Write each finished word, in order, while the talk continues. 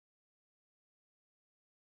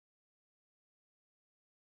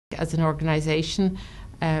as an organisation,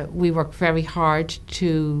 we work very hard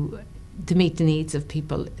to meet the needs of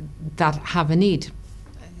people that have a need.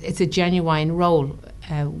 It's a genuine role.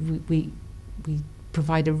 We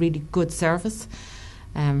provide a really good service.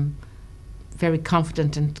 Very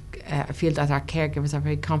confident, and I feel that our caregivers are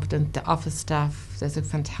very competent. The office staff, there's a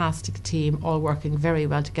fantastic team, all working very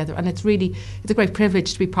well together, and it's a great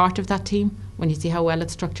privilege to be part of that team when you see how well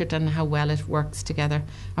it's structured and how well it works together,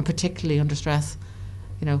 and particularly under stress.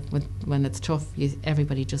 You know, when it's tough,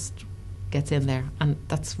 everybody just gets in there, and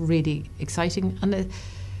that's really exciting. And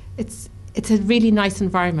it's a really nice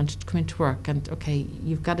environment to come into work, and okay,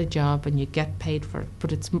 you've got a job and you get paid for it,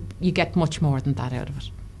 but you get much more than that out of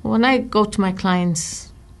it. When I go to my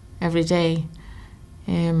clients every day,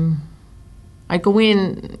 I go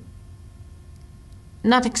in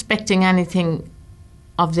not expecting anything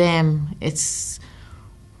of them. It's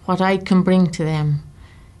what I can bring to them,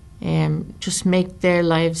 just make their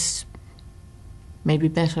lives maybe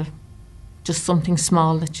better. Just something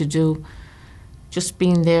small that you do, just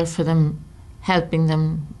being there for them, helping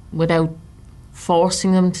them without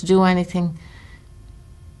forcing them to do anything.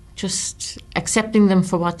 Just accepting them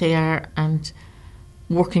for what they are and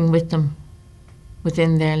working with them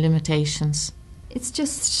within their limitations. It's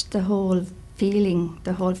just the whole feeling,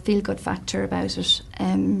 the whole feel-good factor about it.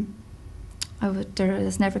 There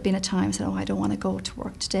has never been a time I said, I don't want to go to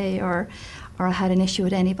work today, or I had an issue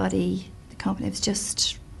with anybody. The company was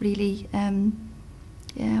just really, I'm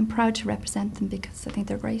proud to represent them because I think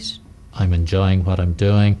they're great. I'm enjoying what I'm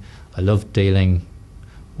doing. I love dealing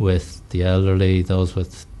with the elderly, those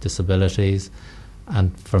with disabilities,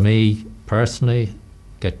 and for me personally,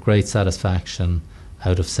 get great satisfaction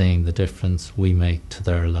out of seeing the difference we make to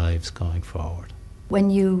their lives going forward. When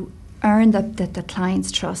you earn the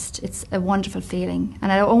client's trust, it's a wonderful feeling,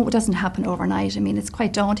 and it doesn't happen overnight. I mean, it's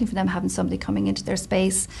quite daunting for them having somebody coming into their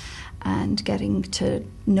space and getting to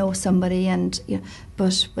know somebody, and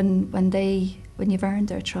but when you've earned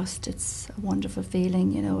their trust, it's a wonderful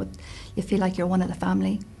feeling. You feel like you're one of the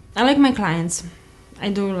family. I like my clients. I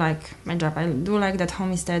do like my job. I do like that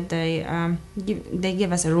Homestead, they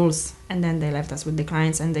give us the rules, and then they left us with the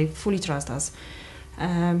clients, and they fully trust us.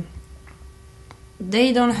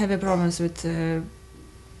 They don't have a problems with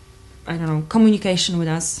communication with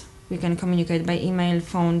us. We can communicate by email,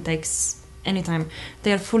 phone, text, anytime.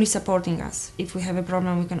 They are fully supporting us. If we have a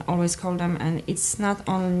problem, we can always call them, and it's not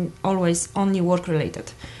always only work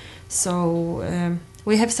related. So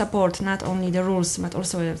we have support, not only the rules, but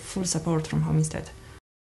also a full support from Homestead.